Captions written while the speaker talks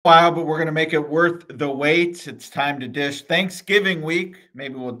While, but we're going to make it worth the wait. It's time to dish. Thanksgiving week.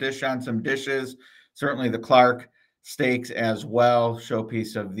 Maybe we'll dish on some dishes. Certainly the Clark steaks as well.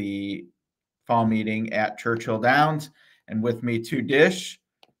 Showpiece of the fall meeting at Churchill Downs. And with me to dish,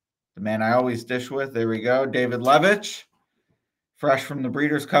 the man I always dish with. There we go. David Levitch, fresh from the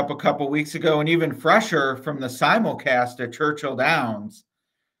Breeders' Cup a couple weeks ago, and even fresher from the simulcast at Churchill Downs.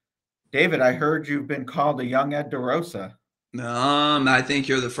 David, I heard you've been called a young Ed DeRosa. I think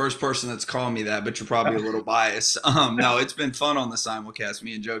you're the first person that's called me that, but you're probably a little biased. No, it's been fun on the simulcast.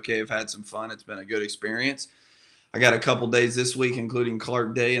 Me and Joe K have had some fun. It's been a good experience. I got a couple days this week, including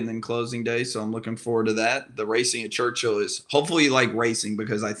Clark Day and then closing day, so I'm looking forward to that. The racing at Churchill is hopefully you like racing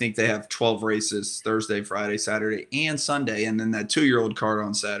because I think they have 12 races Thursday, Friday, Saturday, and Sunday, and then that 2-year-old card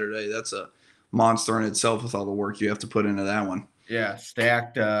on Saturday. That's a monster in itself with all the work you have to put into that one. Yeah,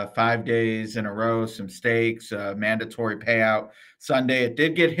 stacked 5 days in a row, some stakes, mandatory payout. Sunday, it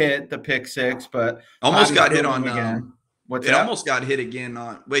did get hit, the pick six, but Almost Bobby's got hit building on. again. What's It that? almost got hit again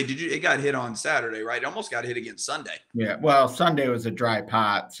on. Wait, did you? It got hit on Saturday, right? It almost got hit again Sunday. Yeah, well, Sunday was a dry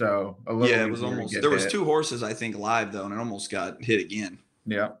pot, so a little Yeah, it was easier to almost. get There was hit. two horses I think live though, and it almost got hit again.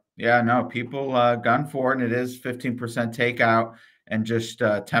 Yeah, yeah, no, people gun for it, and it is 15% takeout, and just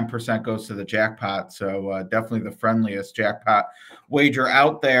 10% goes to the jackpot. So definitely the friendliest jackpot wager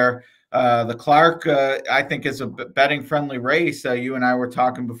out there. The Clark, I think, is a betting friendly race. You and I were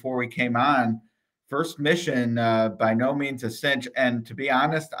talking before we came on. First mission, by no means a cinch, and to be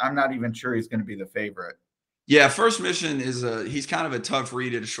honest, I'm not even sure he's going to be the favorite. Yeah, First Mission is he's kind of a tough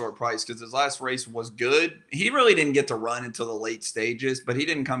read at a short price because his last race was good. He really didn't get to run until the late stages, but he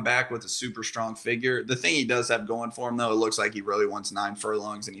didn't come back with a super strong figure. The thing he does have going for him, though, it looks like he really wants 9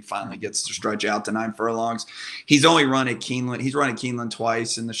 furlongs, and he finally gets to stretch out to 9 furlongs. He's only run at Keeneland. He's run at Keeneland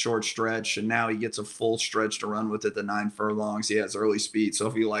twice in the short stretch, and now he gets a full stretch to run with at the 9 furlongs. He has early speed, so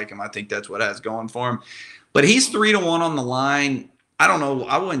if you like him, I think that's what has going for him. But he's 3-1 on the line. I don't know.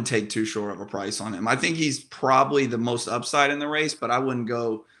 I wouldn't take too short of a price on him. I think he's probably the most upside in the race, but I wouldn't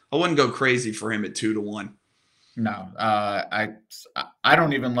go. I wouldn't go crazy for him at 2-1. No, I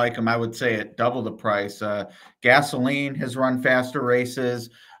don't even like him. I would say at double the price. Gasoline has run faster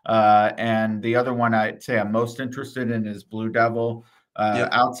races, and the other one I'd say I'm most interested in is Blue Devil. Yep.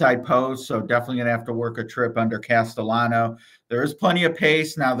 Outside post, so definitely gonna have to work a trip under Castellano. There is plenty of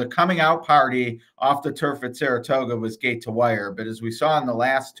pace. Now the coming out party off the turf at Saratoga was gate to wire, but as we saw in the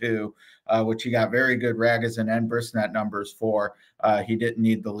last two, which he got very good Ragozin and Brisnet numbers for. He didn't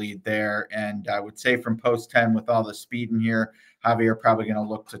need the lead there. And I would say from post 10 with all the speed in here, Javier probably going to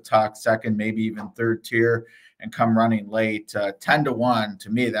look to tuck second, maybe even third tier and come running late. 10-1, to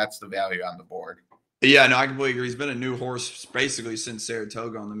me, that's the value on the board. Yeah, no, I completely agree. He's been a new horse basically since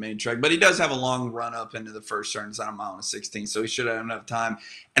Saratoga on the main track, but he does have a long run up into the first turn. It's on a mile and 16, so he should have enough time.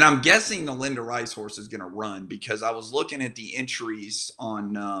 And I'm guessing the Linda Rice horse is going to run because I was looking at the entries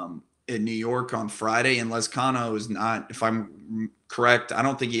on in New York on Friday, and Lescano is not, if I'm correct, I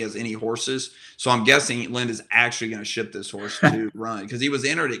don't think he has any horses. So I'm guessing Linda's actually going to ship this horse to run because he was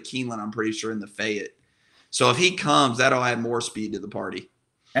entered at Keeneland, I'm pretty sure, in the Fayette. So if he comes, that'll add more speed to the party.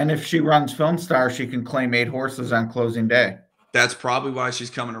 And if she runs Film Star, she can claim 8 horses on closing day. That's probably why she's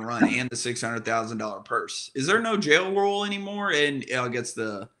coming to run and the $600,000 purse. Is there no jail rule anymore? And gets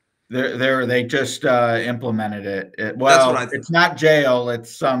the. They just implemented it. That's what Well, I think. it's not jail.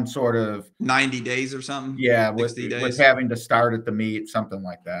 It's some sort of 90 days or something. yeah, 60 with days. having to start at the meet, something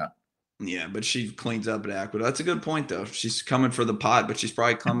like that. Yeah, but she cleans up at Aqua. That's a good point though. She's coming for the pot, but she's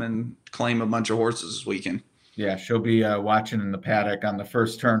probably coming claim a bunch of horses this weekend. Yeah, she'll be watching in the paddock on the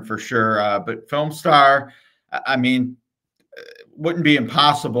first turn for sure. But Film Star, I mean, wouldn't be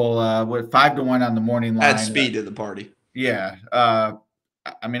impossible with 5-1 on the morning Add line. speed to the party. Yeah,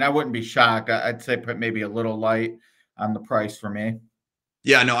 I mean, I wouldn't be shocked. I'd say put maybe a little light on the price for me.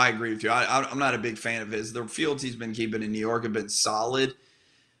 Yeah, no, I agree with you. I'm not a big fan of his. The fields he's been keeping in New York have been solid,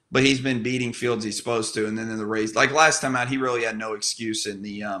 but he's been beating fields he's supposed to. And then in the race, like last time out, he really had no excuse in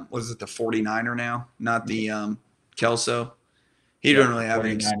the, was it the 49er now? Not the Kelso. He Yep, didn't really have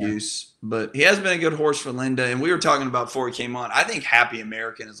an 49er. excuse, but he has been a good horse for Linda. And we were talking about before he came on. I think Happy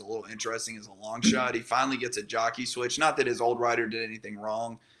American is a little interesting as a long shot. He finally gets a jockey switch. Not that his old rider did anything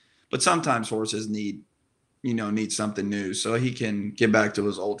wrong, but sometimes horses need something new. So he can get back to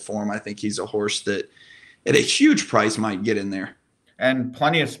his old form. I think he's a horse that at a huge price might get in there. And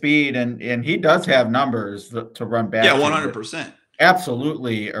plenty of speed, and he does have numbers to run Yeah, back to. 100%.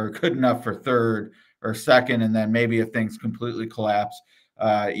 Absolutely are good enough for third or second, and then maybe if things completely collapse,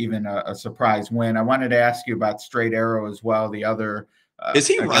 even a surprise win. I wanted to ask you about Straight Arrow as well. The other, Is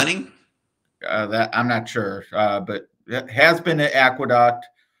he I guess running? that I'm not sure, but it has been at Aqueduct.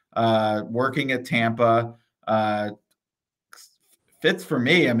 working at Tampa. Fits for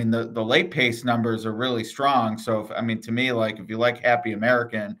me. I mean, the late pace numbers are really strong. So, I mean, to me, like if you like Happy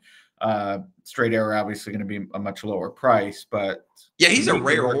American, Straight Arrow obviously going to be a much lower price, but Yeah, to he's a me,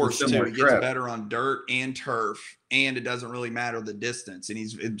 rare worth a horse too. similar He gets trip. better on dirt and turf, and it doesn't really matter the distance. And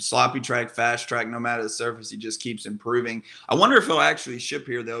he's sloppy track, fast track, no matter the surface, he just keeps improving. I wonder if he'll actually ship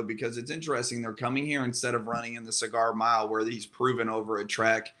here though, because it's interesting. They're coming here instead of running in the Cigar Mile where he's proven over a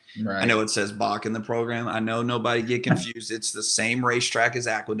track. I Right. know it says Bach in the program. I know nobody get confused. It's the same racetrack as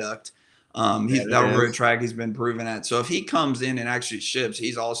Aqueduct. He's That it over a is. track he's been proven at. So if he comes in and actually ships,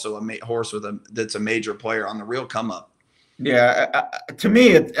 he's also a horse that's a major player on the real come up. Yeah, to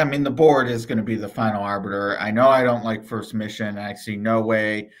me, I mean, the board is going to be the final arbiter. I know I don't like First Mission. I see no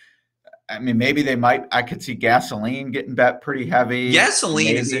way. I mean, maybe they might. I could see Gasoline getting bet pretty heavy.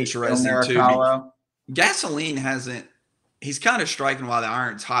 Gasoline is Maybe El interesting too. Miracolo. Gasoline hasn't. He's kind of striking while the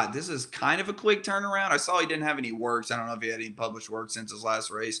iron's hot. This is kind of a quick turnaround. I saw he didn't have any works. I don't know if he had any published work since his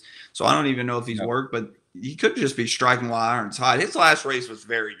last race. So I don't even know if he's Yep. worked, but he could just be striking while iron's hot. His last race was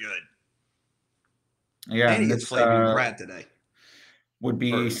very good. Yeah, And he and gets this Flavian Pratt today. would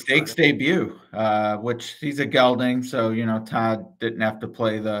be Or Stakes Friday. debut, which he's a gelding, so Todd didn't have to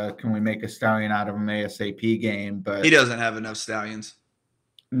play the "Can we make a stallion out of him ASAP" game, He but doesn't have enough stallions.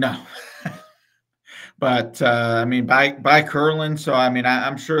 no. But I mean, by Curlin, so I mean,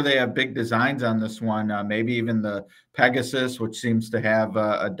 I'm sure they have big designs on this one. Maybe even the Pegasus, which seems to have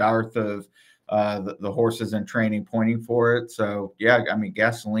a dearth of the horses in training pointing for it. So yeah, I mean,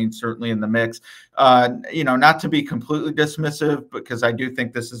 Gasoline certainly in the mix. Not to be completely dismissive, because I do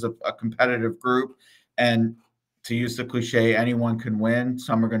think this is a competitive group, and to use the cliche, anyone can win.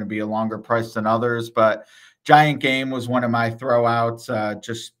 Some are going to be a longer price than others, but Giant Game was one of my throwouts.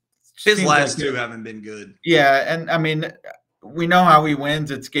 Just His seems like last two haven't been good. yeah, and I mean, we know how he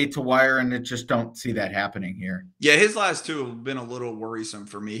wins. It's gate to wire, and it just don't see that happening here. Yeah, his last two have been a little worrisome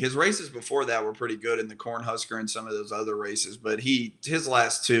for me. His races before that were pretty good in the Cornhusker and some of those other races, but his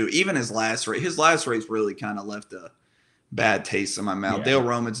last two, even his last race really kind of left a bad taste in my mouth. Yeah. Dale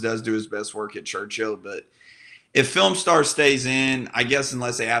Romans does do his best work at Churchill, but if Film Star stays in, I guess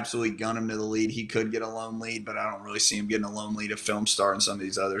unless they absolutely gun him to the lead, he could get a lone lead, but I don't really see him getting a lone lead if Film Star and some of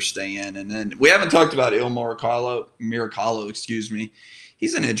these others stay in. And then we haven't talked about Miracolo, excuse me.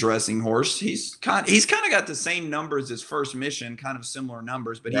 He's an interesting horse. He's kind of got the same numbers as First Mission, kind of similar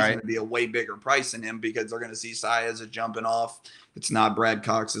numbers, but he's Right. going to be a way bigger price than him because they're going to see Saez as jumping off. It's not Brad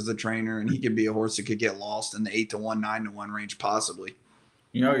Cox as the trainer, and he could be a horse that could get lost in the 8-1, 9-1 range possibly.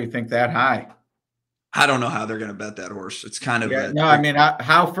 You think that high? I don't know how they're going to bet that horse. It's kind of Yeah, no, I mean,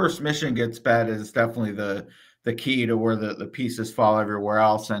 how First Mission gets bet is definitely the key to where the pieces fall everywhere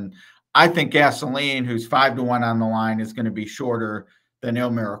else. And I think Gasoline, who's 5-1 on the line, is going to be shorter than Il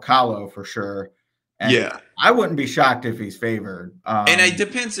Miracolo for sure. And yeah. I wouldn't be shocked if he's favored. And it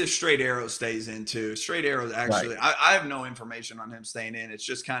depends if Straight Arrow stays in too. Straight Arrow actually, Right. I have no information on him staying in. It's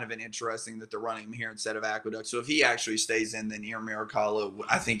just kind of an interesting that they're running him here instead of Aqueduct. So if he actually stays in, then Il Miracolo,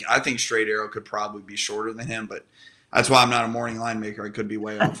 I think Straight Arrow could probably be shorter than him. But that's why I'm not a morning line maker. I could be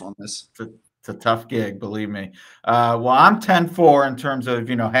way off on this. It's a tough gig, believe me. Well, I'm 10-4 in terms of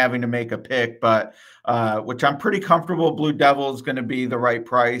having to make a pick, but which I'm pretty comfortable. Blue Devil is going to be the right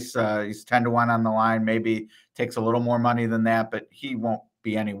price. He's 10-1 on the line. Maybe takes a little more money than that, but he won't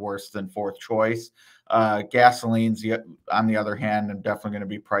be any worse than fourth choice. Gasoline's on the other hand, and definitely going to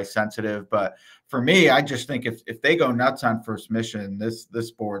be price sensitive. But for me, I just think if they go nuts on First Mission, this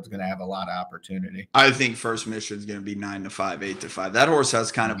board's going to have a lot of opportunity. I think First Mission is going to be 9-5, 8-5. That horse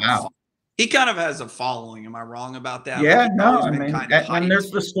has kind of Wow. He kind of has a following. Am I wrong about that? Yeah, Like, no, I been mean, kind of and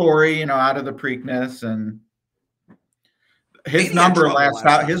there's the story, out of the Preakness, and his And he had number trouble last last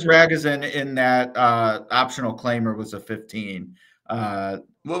out. time. His rag is in that optional claimer was a 15. What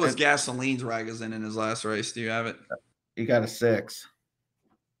was Gasoline's Ragazin in his last race? Do you have it? He got a 6.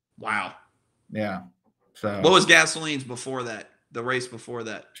 Wow. Yeah. So What was Gasoline's before that? The race before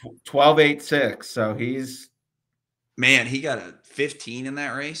that? 12.86. So he's Man, he got a 15 in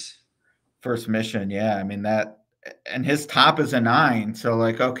that race. First Mission. Yeah, I mean that, and his top is a 9. So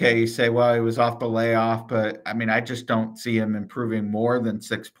okay, you say, well, he was off the layoff, but I mean, I just don't see him improving more than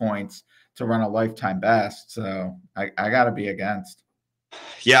 6 points to run a lifetime best. So I got to be against.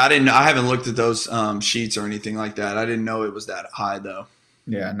 Yeah, I haven't looked at those sheets or anything like that. I didn't know it was that high though.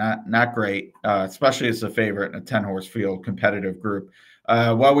 Yeah, not great, especially as a favorite in a 10-horse field competitive group.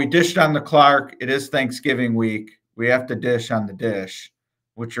 Well, we dished on the Clark. It is Thanksgiving week. We have to dish on the dish.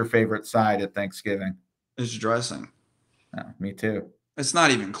 What's your favorite side at Thanksgiving? It's dressing. Me too. It's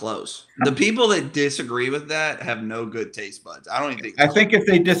not even close. The people that disagree with that have no good taste buds. I don't even think I it's think if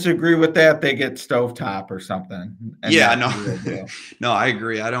they disagree with that, they get stovetop or something. And yeah, that's no. the real deal. No, I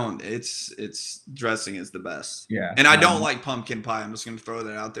agree. I don't it's dressing is the best. Yeah. And I don't like pumpkin pie. I'm just going to throw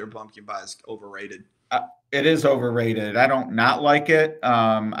that out there. Pumpkin pie is overrated. It is overrated. I don't not like it.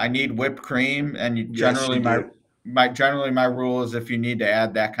 I need whipped cream, and Yes, generally you do. my rule is if you need to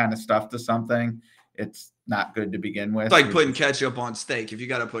add that kind of stuff to something, it's not good to begin with. It's like putting ketchup on steak. If you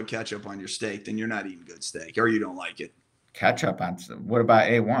got to put ketchup on your steak, then you're not eating good steak, or you don't like it. Ketchup on. What about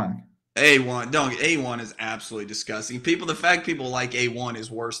A1? A1, no, A1 is absolutely disgusting. The fact people like A1 is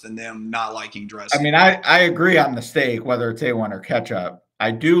worse than them not liking dressing. I mean, I agree on the steak, whether it's A1 or ketchup.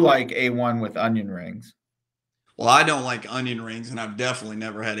 I do like A1 with onion rings. Well, I don't like onion rings, and I've definitely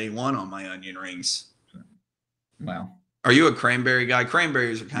never had A1 on my onion rings. Well, are you a cranberry guy?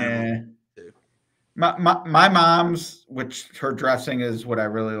 Cranberries are kind of too. My mom's, which her dressing is what I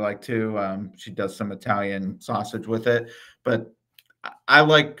really like too. She does some Italian sausage with it, but I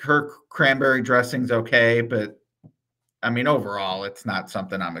like her cranberry dressing's okay. But I mean, overall, it's not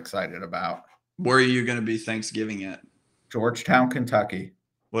something I'm excited about. Where are you going to be Thanksgiving at? Georgetown, Kentucky.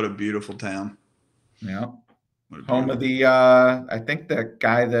 What a beautiful town. Yeah. Home of the, I think the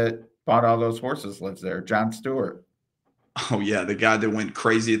guy that bought all those horses lives there, John Stewart. Oh, yeah. The guy that went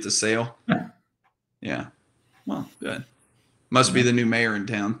crazy at the sale. Yeah. Well, good. Must be the new mayor in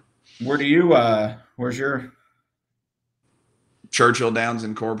town. Where do you, where's your? Churchill Downs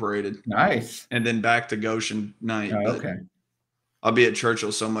Incorporated. Nice. And then back to Goshen night. Oh, okay. I'll be at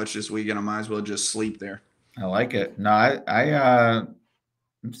Churchill so much this weekend, I might as well just sleep there. I like it. No, I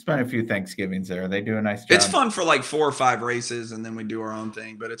spent a few Thanksgivings there. They do a nice job. It's fun for like 4 or 5 races, and then we do our own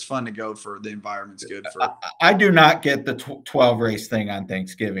thing. But it's fun to go for the environment's good for. I do not get the 12 race thing on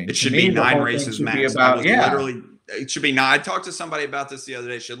Thanksgiving. It should be 9 races max. Literally, it should be 9. I talked to somebody about this the other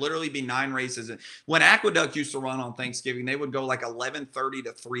day. It should literally be 9 races. When Aqueduct used to run on Thanksgiving, they would go like 11:30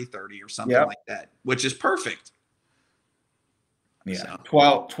 to 3:30 or something like that, which is perfect. Yeah,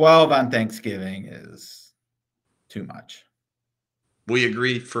 so. 12 on Thanksgiving is too much. We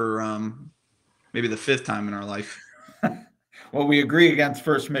agree for maybe the 5th time in our life. Well, we agree against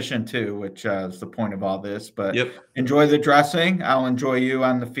First Mission too, which is the point of all this. But enjoy the dressing. I'll enjoy you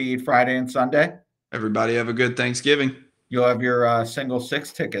on the feed Friday and Sunday. Everybody have a good Thanksgiving. You'll have your single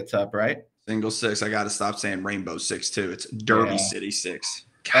 6 tickets up, right? Single 6. I got to stop saying Rainbow 6 too. It's Derby City 6.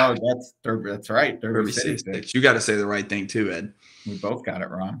 God. Oh, that's right. Derby City 6. You got to say the right thing too, Ed. We both got it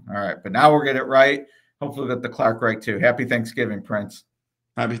wrong. All right, but now we'll get it right. Hopefully, we'll get the Clark right too. Happy Thanksgiving, Prince.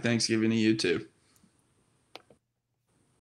 Happy Thanksgiving to you too.